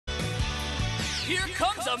Here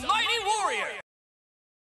comes a mighty warrior!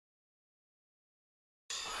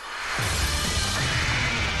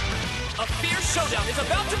 A fierce showdown is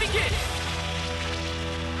about to begin!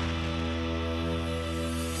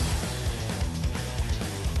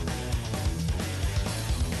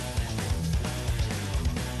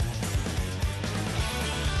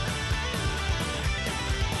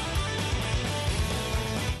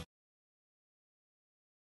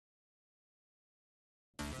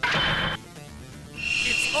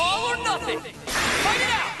 It's all or nothing! Fight it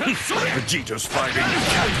out! Vegeta's fighting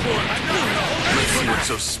Catwoman. Let's see what's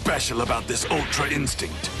so special about this Ultra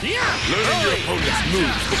Instinct. Learning your opponent's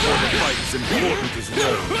moves before the fight is important as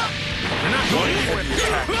well. One heavy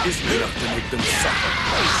attack isn't enough to make them suffer.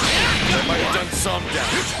 That might have done some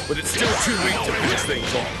damage, but it's still too weak to finish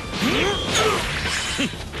things off.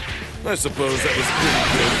 I suppose that was pretty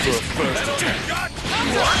good for a first attack.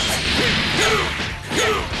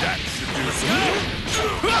 That should do some.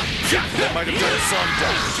 That might have done some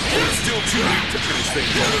damage, but it's still too weak to finish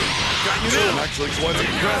things off. I'm actually quite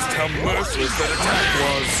impressed how merciless that attack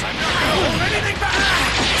was.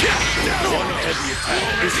 One heavy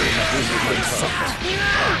attack isn't enough to make them suffer.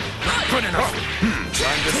 Good enough.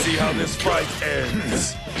 Time to see how this fight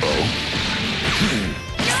ends. Is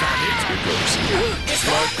that it?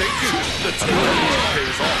 Smart thinking. The turn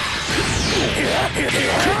pays off.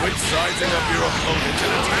 Quit sizing up your opponent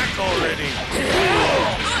and attack already.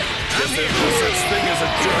 There's no such thing as a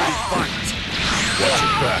dirty fight. Watch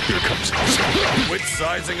it back. Here comes Oscar. Quit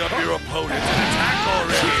sizing up your opponent and attack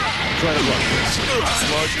already. Try to run this.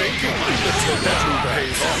 Smart thinking. The turn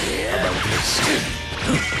pays off. About this.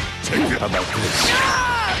 About this.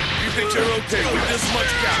 You think you're okay with this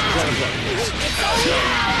much capital?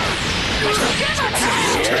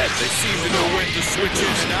 They seem to know when to switch in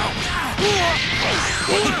and out.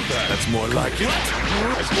 That's more like it.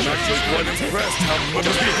 I'm actually quite impressed how much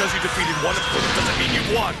just because you defeated one opponent doesn't mean you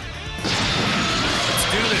won. Let's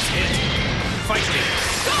do this, Hit. Fight me.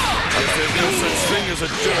 Guess there's no such thing as a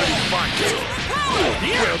dirty fight.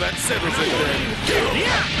 Well, that settles it then.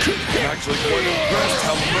 I'm actually quite impressed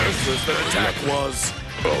how merciless that attack was.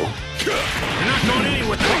 You're not going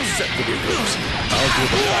anywhere. Acceptable moves. I'll do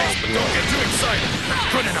the fight, but don't get too excited.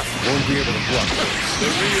 Good enough. Won't be able to block this. The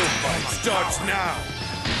real fight starts now.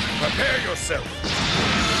 Prepare yourself.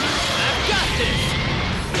 I've got this.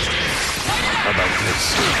 How about this?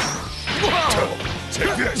 Whoa.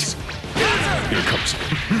 Take this. Here comes.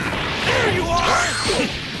 There you are.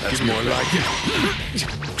 That's more like it.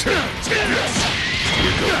 Take this.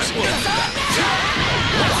 Here goes.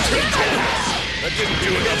 That didn't do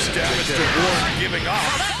enough damage to warrant giving up.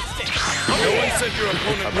 No one said your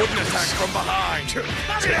opponent wouldn't attack from behind. Take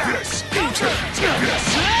this. Take this.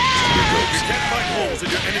 You can't find holes in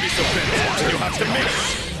your enemy's defense, so you have to make it.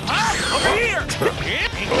 Over here.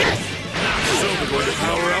 So we're going to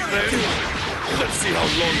power up then? Let's see how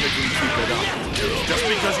long they can keep it up. Just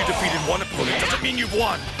because you defeated one opponent doesn't mean you've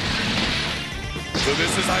won. So this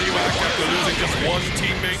is how you act after losing just one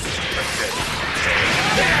teammate?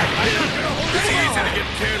 It's easy to get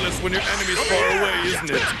careless when your enemy's far away, isn't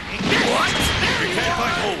it? What? You can't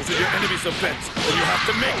find holes in your enemy's defense, then you have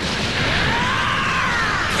to make it.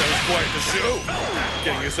 That was quite the show.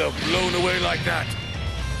 Getting yourself blown away like that.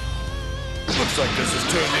 Looks like this has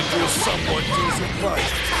turned into a somewhat decent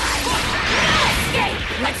fight.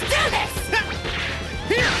 Let's do this!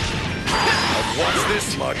 Here. I've watched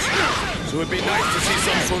this much, so it'd be nice to see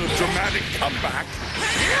some sort of dramatic comeback.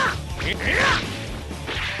 This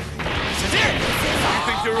is it. You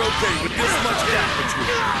think you're okay with this much gap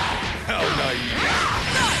between you? How naive.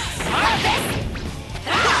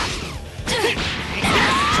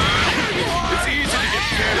 It's easy to get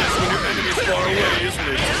careless when your enemy's far away, isn't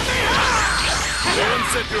it? No one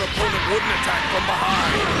said your opponent wouldn't attack from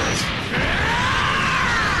behind.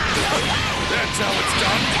 That's how it's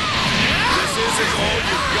done. This isn't all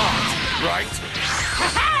you've got, right?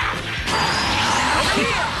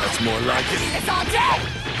 That's more like it. It's all dead!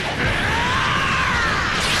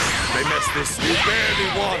 They messed this. You barely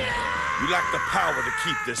won. You lack the power to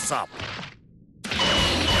keep this up.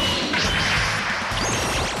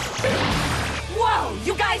 Whoa!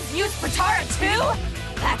 You guys use Patara too?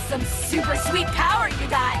 That's some super sweet power you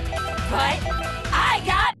got. But I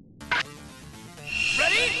got...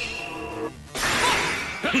 Ready?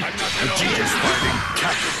 Vegeta's fighting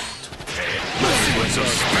Catwoman. Let's see what's so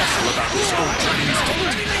special about this Ultra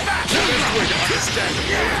Instinct. The best way to understand it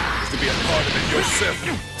is to be a part of it yourself.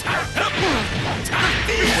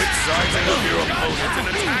 Quit sizing up your opponent and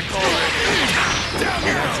attack already.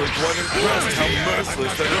 I'm actually quite impressed how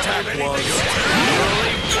merciless that attack was.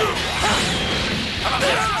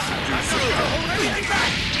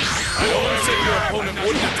 opponent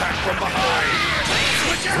wouldn't attack from behind.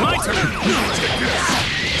 My turn. Take this.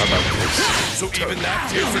 How about this? So even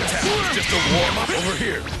that tear's attack was just a warm-up over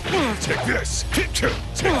here. Take this. Here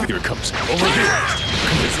it comes. Over here.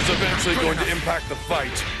 This is eventually going to impact the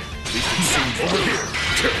fight. At least it seems over here.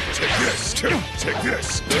 Take this. Take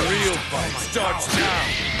this. The real fight starts now.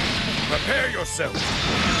 Prepare yourself.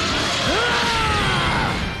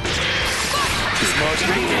 Smart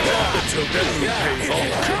thinking. Until that move pays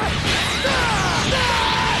off.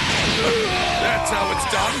 That's how it's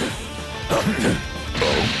done.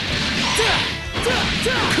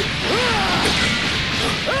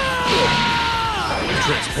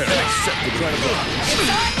 Transparent. Acceptable.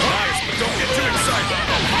 Nice, but don't get too excited.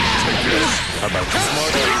 Take this. How about smart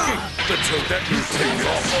thinking? Until that move pays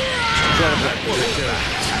off.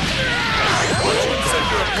 Watch one send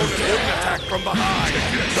your opponent wouldn't attack from behind.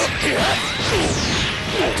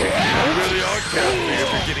 You really are careful if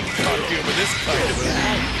you're getting cocky over this kind of a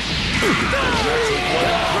lead. I'm actually quite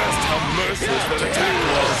impressed how merciless that attack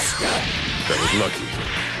was. That was lucky.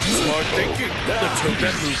 Smart thinking. Until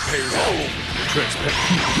that move pays off. Transparent.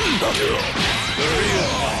 The real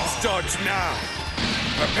fight starts now.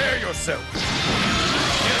 Prepare yourself.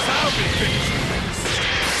 Yes, I'll be finishing this.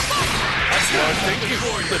 Smart thinking.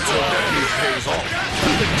 Until that move pays off.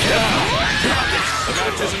 The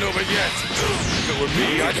match isn't over yet. If it were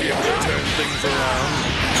me, I'd be able to turn things around.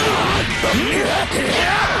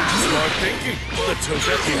 Smart thinking. Until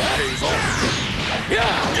that move pays off.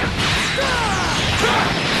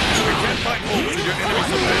 If you can't find holes in your enemy's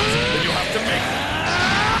defense, then you'll have to make them.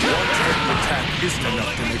 One turn attack isn't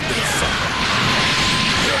enough to make them suffer.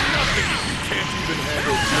 You're nothing if you can't even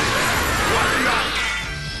handle this. What not?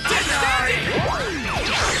 Denied!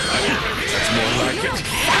 That's more like it.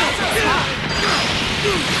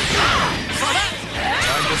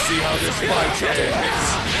 Time to see how this fight ends.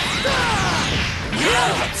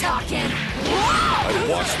 Now you're talking. I've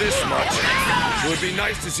watched this much. It would be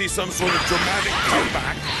nice to see some sort of dramatic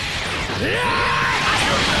comeback. You're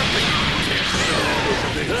nothing. You can't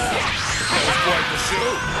handle this. That was quite the show.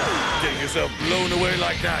 Getting yourself blown away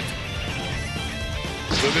like that.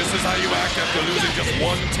 So this is how you act after losing just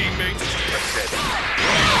one teammate? Pathetic.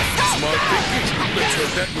 Smart thinking. Let's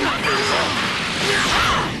hope that move pays off.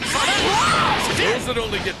 Those that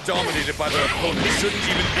only get dominated by their opponent shouldn't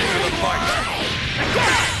even enter the fight.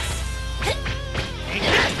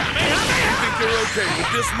 You think you're okay with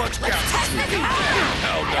this much gap between you?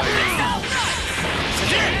 How naive.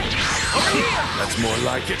 That's more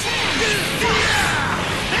like it.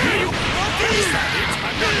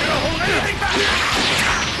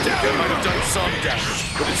 That might have done some damage,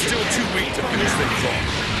 but it's still too weak to finish things off.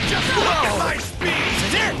 Just look at my speed!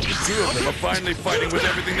 The two of them are finally fighting with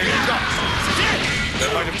everything they've got. That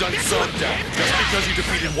might have done some damage. Just because you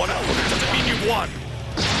defeated one opponent doesn't mean you won.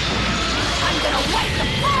 I'm gonna wipe the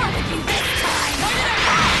floor with you this time!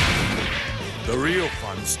 The real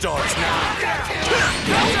fun starts now.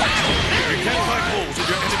 If you can't find holes in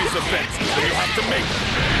your enemy's defense, then you have to make them.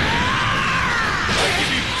 I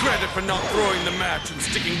give you credit for not throwing the match and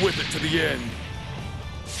sticking with it to the end.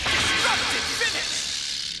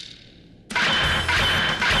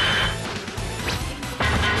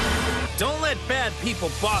 Don't let bad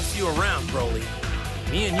people boss you around, Broly.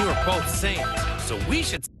 Me and you are both Saiyans, so we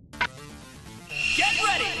should... Get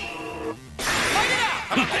ready! Fight it out!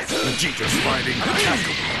 Vegeta's fighting.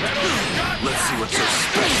 Let's see what's so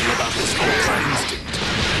special about this Ultra Instinct.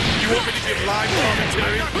 You want me to give live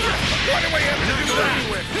commentary? Why do I have to do that?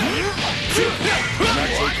 I'm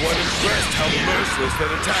actually quite impressed how merciless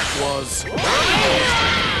that attack was.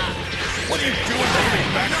 What are you doing holding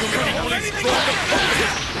back from an equally strong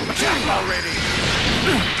opponent? Attack already!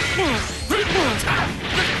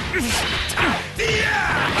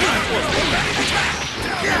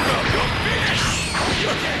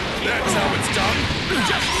 That's how it's done.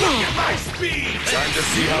 Just look at my speed. Time to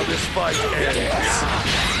see how this fight ends.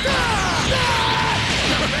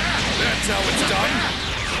 That's how it's done.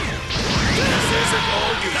 This isn't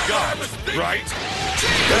all you got, right?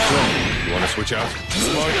 That's right. You want to switch out?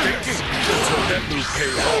 Smart thinking. Let's hope that move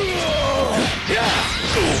pays off.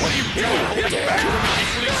 What are you doing? Holding back from an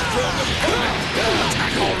equally strong opponent.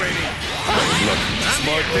 Attack already. Look,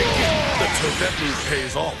 smart thinking. Let's hope that move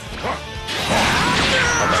pays off.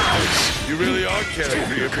 How about this? You really are carefree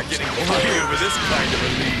if you're getting cocky over this kind of a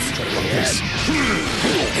lead. Try to this.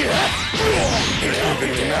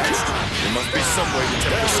 Evenly matched. There must be some way to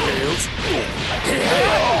tip the scales.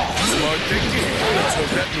 Smart thinking. Let's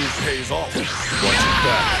hope that move pays off. Watch it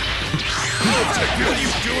back. What are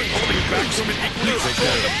you doing holding back from an equally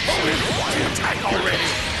strong opponent? Attack already.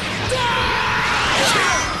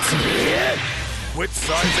 Quit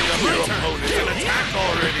sizing up your opponent and attack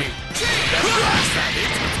already! That's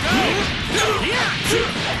it!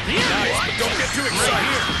 Nice, but don't get too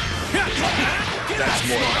excited! That's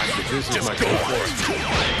more like it. Just go for it!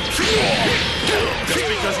 Just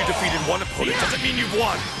because you defeated one opponent doesn't mean you've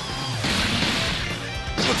won!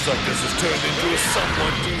 Looks like this has turned into a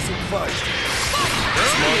somewhat decent fight.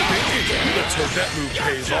 Smart thinking. Let's hope that move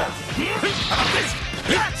pays off.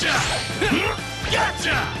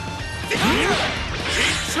 Gotcha!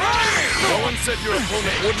 Keep trying! No one said your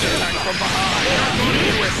opponent wouldn't attack from behind.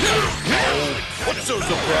 Oh, what's so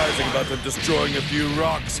surprising about them destroying a few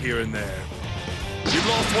rocks here and there? You've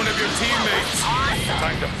lost one of your teammates.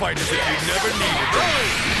 Time to fight as if you never needed them.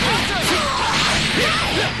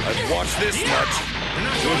 I've watched this much.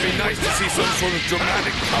 It would be nice to see some sort of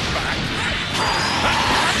dramatic comeback.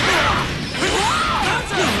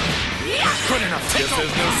 Good enough. Guess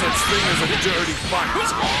there's no such thing as a dirty fight.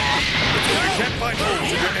 If you can't find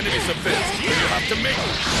holes in your enemy's defense, then you have to make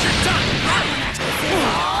them. You're done.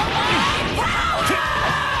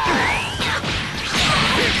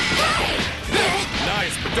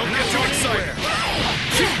 Nice, but don't get too excited.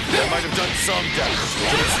 That might have done some damage,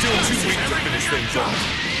 but it's still too weak to finish things off.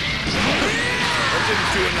 That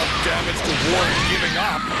didn't do enough damage to warrant giving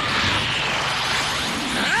up.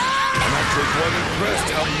 I'm actually quite impressed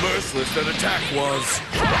how merciless that attack was.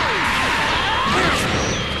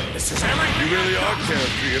 This is everything. You really are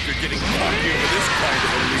carefree if you're getting cocky over this kind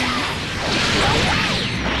of a lead.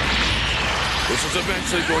 This is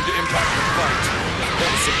eventually going to impact the fight.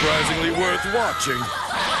 That's surprisingly worth watching.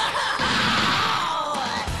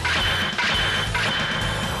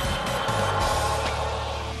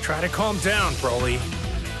 Try to calm down, Broly.